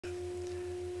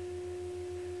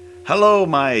Hello,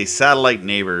 my satellite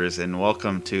neighbors, and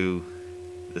welcome to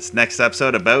this next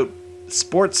episode about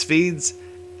sports feeds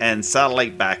and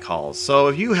satellite backhauls. So,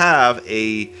 if you have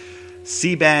a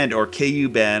C-band or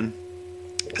KU-band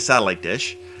satellite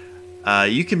dish,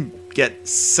 you can get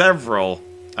several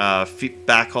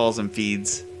backhauls and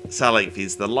feeds, satellite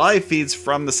feeds, the live feeds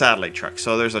from the satellite truck.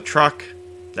 So, there's a truck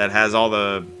that has all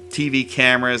the TV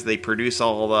cameras, they produce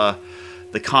all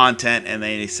the content, and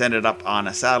they send it up on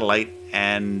a satellite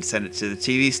and send it to the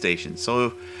TV station.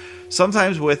 So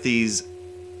sometimes with these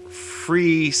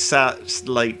free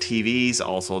satellite TVs,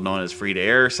 also known as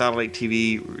free-to-air satellite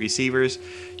TV receivers,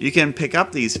 you can pick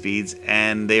up these feeds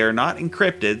and they are not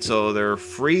encrypted, so they're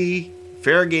free,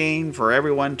 fair game for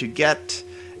everyone to get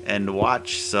and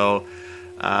watch. So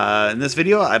in this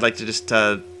video, I'd like to just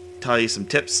tell you some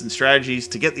tips and strategies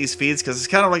to get these feeds, because it's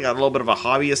kind of like a little bit of a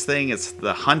hobbyist thing. It's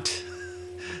the hunt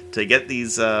to get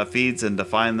these feeds and to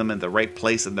find them in the right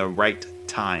place at the right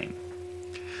time.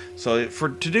 So to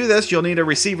do this, you'll need a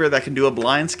receiver that can do a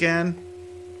blind scan,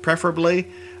 preferably.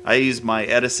 I use my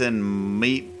Edison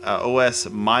OS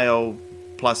Mio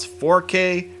Plus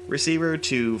 4K receiver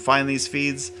to find these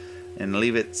feeds and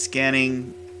leave it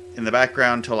scanning in the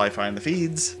background until I find the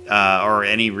feeds, or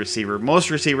any receiver. Most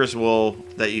receivers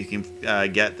that you can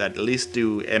get that at least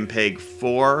do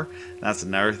MPEG-4. That's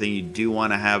another thing you do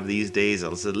want to have these days.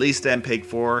 It's at least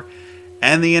MPEG-4,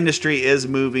 and the industry is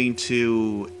moving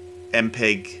to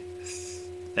MPEG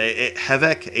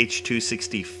HEVC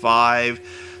H.265.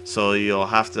 So you'll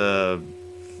have to,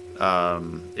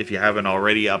 if you haven't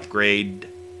already, upgraded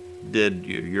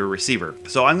your receiver.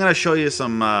 So I'm going to show you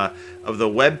some of the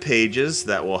web pages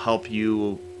that will help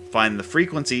you find the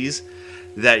frequencies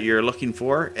that you're looking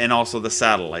for, and also the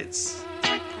satellites.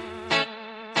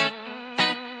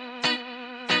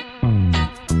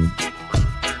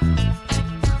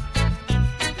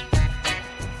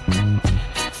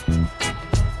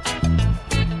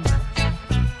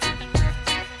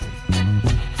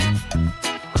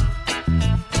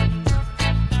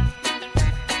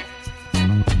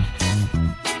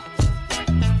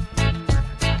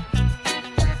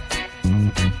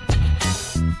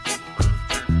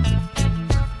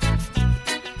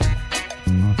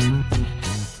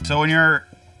 So when you're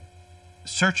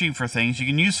searching for things, you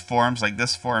can use forums like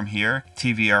this forum here,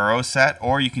 TVRO set,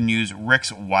 or you can use Rick's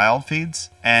Wildfeeds.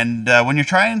 And when you're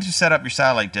trying to set up your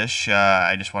satellite dish,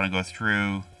 I just want to go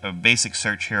through a basic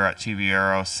search here at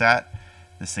TVRO set.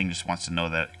 This thing just wants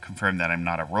to confirm that I'm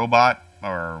not a robot,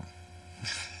 or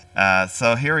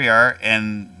so here we are.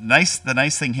 And the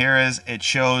nice thing here is it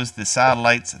shows the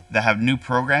satellites that have new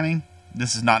programming.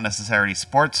 This is not necessarily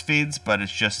sports feeds, but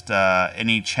it's just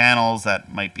any channels that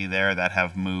might be there that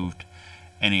have moved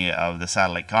any of the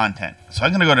satellite content. So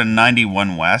I'm going to go to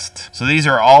 91 West. So these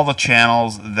are all the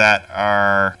channels that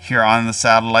are here on the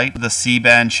satellite. The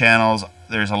C-band channels,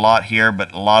 there's a lot here,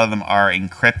 but a lot of them are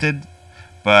encrypted.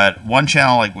 But one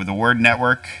channel, like with the Word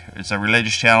Network, it's a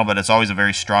religious channel, but it's always a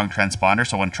very strong transponder.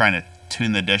 So when trying to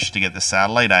tune the dish to get the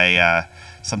satellite, I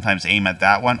sometimes aim at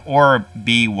that one, or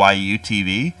BYU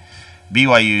TV.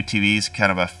 BYU TV is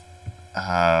kind of a,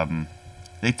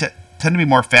 they tend to be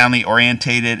more family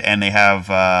orientated, and they have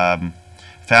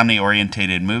family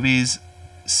orientated movies.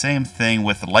 Same thing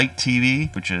with Light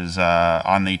TV, which is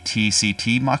on the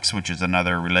TCT MUX, which is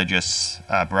another religious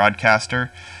broadcaster.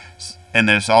 And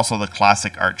there's also the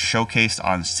Classic Art Showcase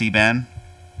on C-band.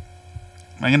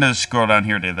 I'm going to scroll down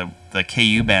here to the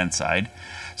KU band side.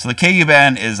 So the KU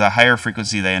band is a higher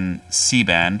frequency than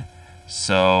C-band.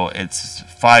 So it's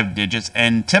 5 digits,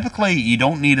 and typically you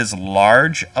don't need as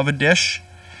large of a dish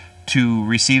to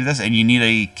receive this, and you need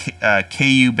a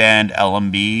KU band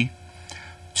LMB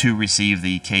to receive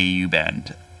the KU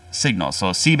band signal.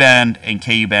 So C-band and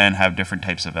KU band have different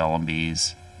types of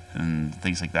LMBs and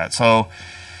things like that. So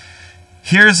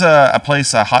here's a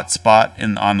hot spot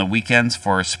on the weekends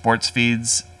for sports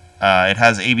feeds. It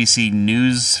has ABC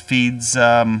News feeds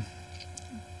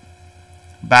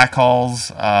backhauls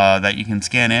that you can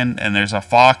scan in, and there's a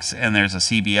Fox and there's a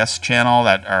CBS channel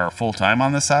that are full-time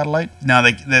on the satellite. Now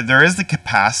there is the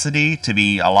capacity to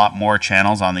be a lot more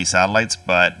channels on these satellites,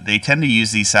 but they tend to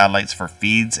use these satellites for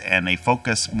feeds, and they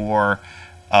focus more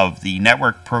of the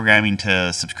network programming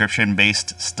to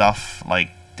subscription-based stuff like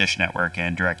Dish Network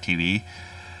and DirecTV,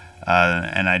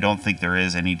 and I don't think there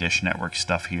is any Dish Network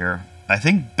stuff here. I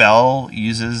think Bell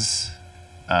uses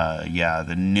the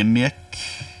NIMIC,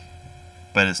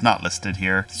 but it's not listed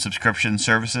here. Subscription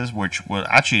services, which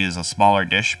actually is a smaller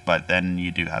dish, but then you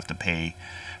do have to pay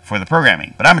for the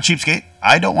programming. But I'm a cheapskate.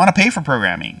 I don't want to pay for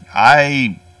programming.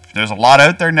 There's a lot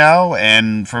out there now,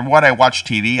 and for what I watch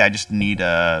TV, I just need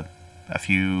a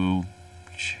few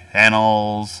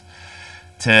channels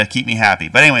to keep me happy.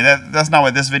 But anyway, that's not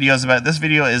what this video is about. This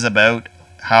video is about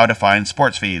how to find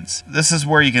sports feeds. This is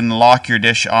where you can lock your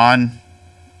dish on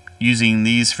using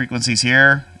these frequencies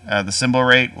here. The symbol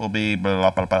rate will be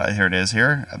blah, blah, blah, blah. Here it is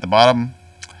here at the bottom.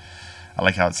 I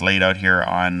like how it's laid out here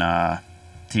on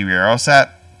TVRO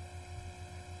set.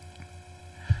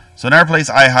 So another place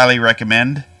I highly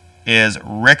recommend is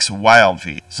Rick's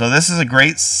Wildfeed. So this is a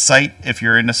great site if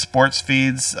you're into sports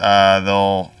feeds.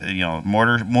 They'll,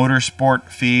 motorsport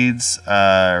feeds,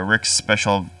 Rick's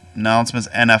special announcements,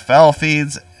 NFL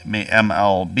feeds,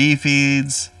 MLB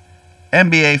feeds,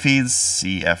 NBA feeds,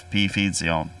 CFP feeds.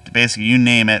 Basically you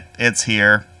name it, it's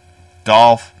here.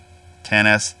 Golf,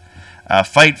 tennis,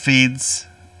 fight feeds,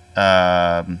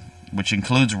 which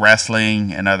includes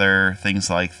wrestling and other things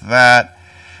like that.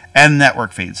 And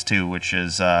network feeds too, which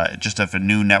is just if a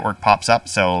new network pops up.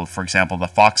 So, for example, the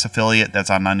Fox affiliate that's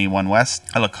on 91 West,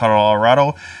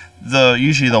 Colorado,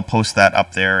 usually they'll post that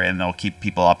up there and they'll keep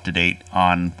people up to date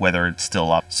on whether it's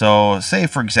still up. So, say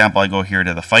for example, I go here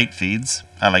to the fight feeds.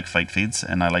 I like fight feeds,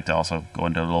 and I like to also go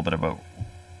into a little bit about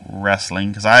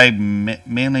wrestling because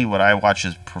mainly what I watch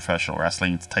is professional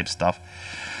wrestling type stuff.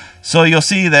 So you'll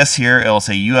see this here. It'll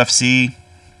say UFC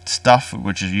stuff,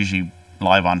 which is usually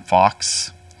live on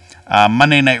Fox.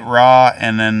 Monday Night Raw,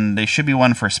 and then there should be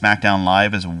one for SmackDown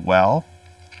Live as well.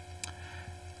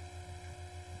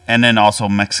 And then also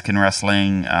Mexican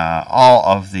wrestling, all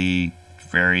of the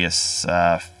various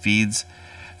feeds.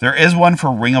 There is one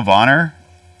for Ring of Honor.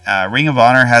 Ring of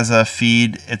Honor has a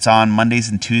feed. It's on Mondays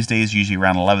and Tuesdays, usually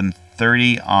around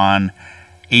 11:30 on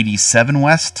 87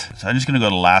 West. So I'm just going to go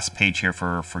to the last page here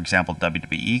for example,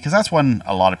 WWE, because that's one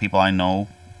a lot of people I know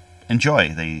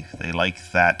enjoy. They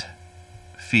like that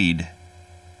feed.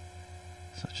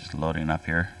 So it's just loading up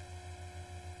here.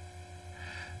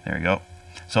 There we go.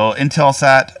 So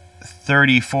Intelsat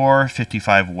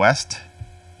 3455 West.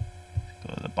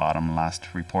 Go to the bottom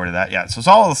last report of that. Yeah, so it's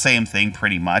all the same thing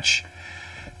pretty much.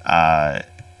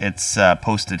 It's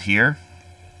posted here.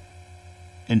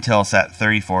 Intelsat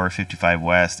 3455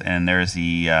 West, and there's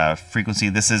the frequency.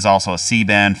 This is also a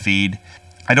C-band feed.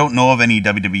 I don't know of any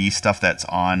WWE stuff that's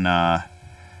on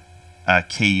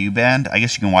KU band. I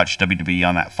guess you can watch WWE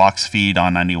on that Fox feed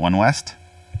on 91 West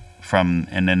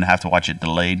and then have to watch it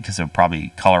delayed because it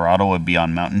probably Colorado would be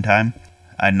on Mountain Time.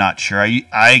 I'm not sure.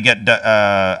 I get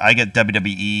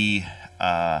WWE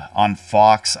on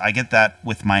Fox. I get that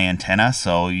with my antenna.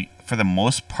 So for the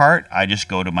most part, I just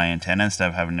go to my antenna instead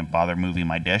of having to bother moving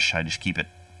my dish. I just keep it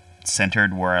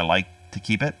centered where I like to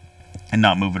keep it and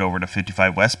not move it over to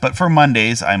 55 West. But for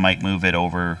Mondays, I might move it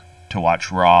over to watch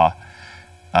Raw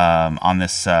on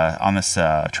this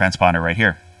transponder right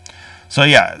here. So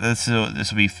yeah, this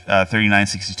will be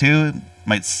 3962.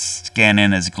 Might scan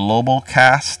in as global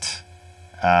cast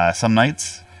some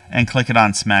nights and click it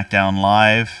on SmackDown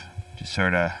Live. Just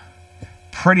sort of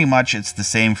pretty much it's the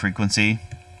same frequency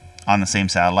on the same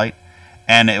satellite,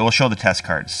 and it will show the test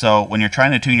cards. So when you're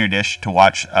trying to tune your dish to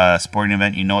watch a sporting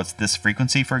event, you know it's this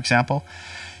frequency, for example.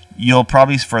 You'll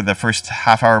probably, for the first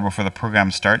half hour before the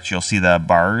program starts, you'll see the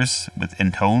bars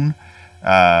in tone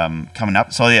coming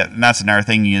up. So yeah, and that's another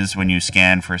thing is when you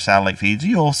scan for satellite feeds,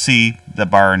 you'll see the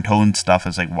bar and tone stuff.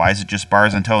 It's like, why is it just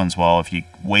bars and tones? Well, if you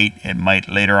wait, it might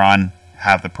later on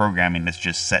have the programming that's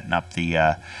just setting up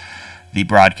the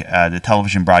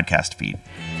television broadcast feed.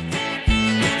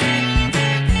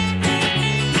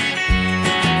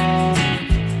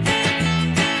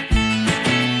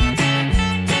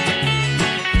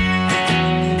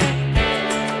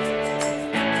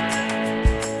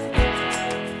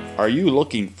 Are you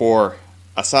looking for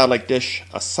a satellite dish,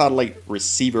 a satellite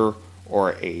receiver,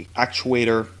 or a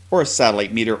actuator, or a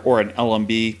satellite meter, or an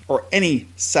LMB, or any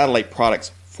satellite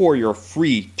products for your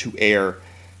free-to-air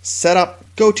setup?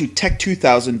 Go to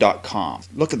tech2000.com.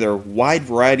 Look at their wide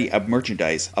variety of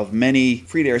merchandise of many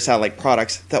free-to-air satellite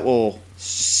products that will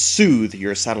soothe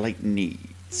your satellite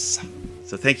needs.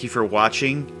 So thank you for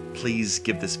watching. Please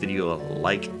give this video a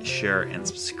like, share, and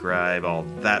subscribe, all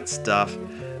that stuff.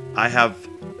 I have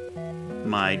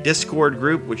my Discord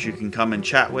group, which you can come and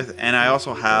chat with, and I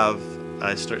also have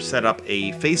set up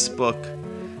a Facebook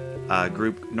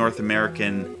group, North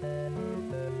American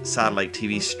Satellite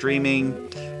TV Streaming.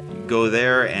 You go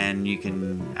there and you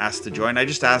can ask to join. I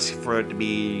just ask for it to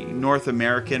be North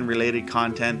American related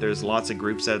content. There's lots of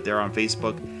groups out there on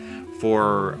Facebook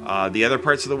for the other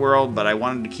parts of the world, but I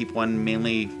wanted to keep one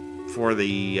mainly for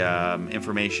the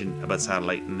information about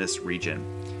satellite in this region.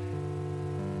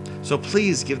 So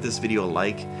please give this video a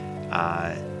like.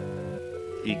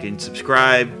 You can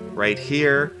subscribe right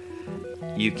here.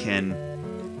 You can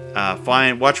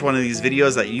Watch one of these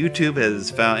videos that YouTube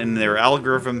has found in their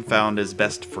algorithm found is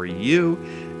best for you.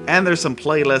 And there's some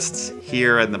playlists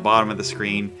here at the bottom of the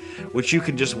screen, which you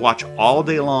can just watch all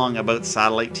day long about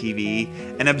satellite TV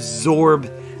and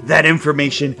absorb that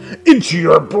information into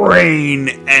your brain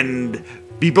and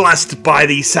be blessed by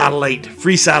the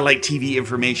free satellite TV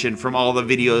information from all the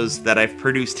videos that I've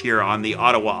produced here on the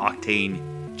Ottawa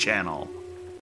Octane channel.